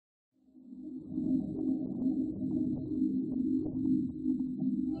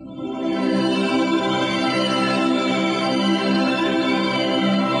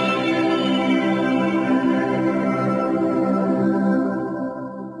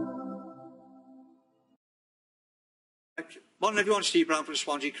Morning everyone, Steve Brown from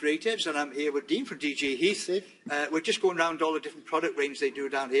Swansea Creatives, and I'm here with Dean from D.G.Heath. We're just going around all the different product range they do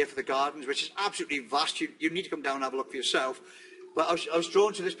down here for the gardens, which is absolutely vast. You need to come down and have a look for yourself. But I was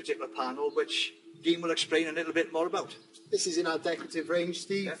drawn to this particular panel, which Dean will explain a little bit more about. This is in our decorative range,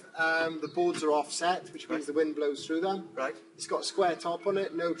 Steve. Yeah. The boards are offset, which means the wind blows through them. Right. It's got a square top on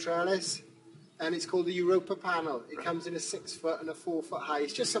it, no trellis. And it's called the Europa panel. It comes in a 6 foot and a 4 foot high.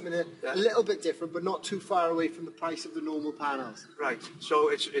 It's just something a little bit different, but not too far away from the price of the normal panels. Right. So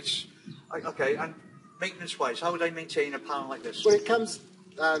it's okay. And maintenance-wise, how would I maintain a panel like this? Well, it comes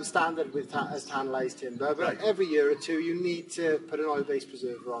standard with as tantalised timber, but every year or two you need to put an oil-based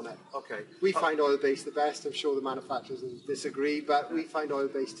preserver on it. Okay. We find oil-based the best. I'm sure the manufacturers will disagree, but we find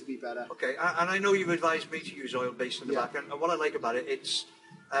oil-based to be better. Okay. And I know you've advised me to use oil-based in the back, and what I like about it, it's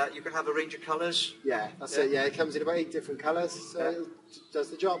you can have a range of colours. Yeah, that's it. Yeah, it comes in about 8 different colours, so it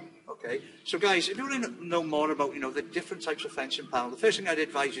does the job. Okay. So guys, if you want to know more about the different types of fencing panel, the first thing I'd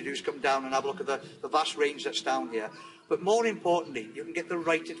advise you to do is come down and have a look at the vast range that's down here. But more importantly, you can get the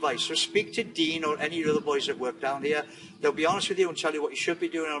right advice. So speak to Dean or any of the other boys that work down here. They'll be honest with you and tell you what you should be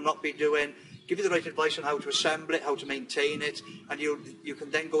doing or not be doing. Give you the right advice on how to assemble it, how to maintain it, and you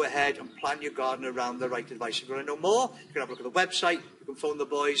can then go ahead and plan your garden around the right advice. If you want to know more, you can have a look at the website, you can phone the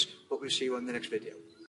boys, but we'll see you on the next video.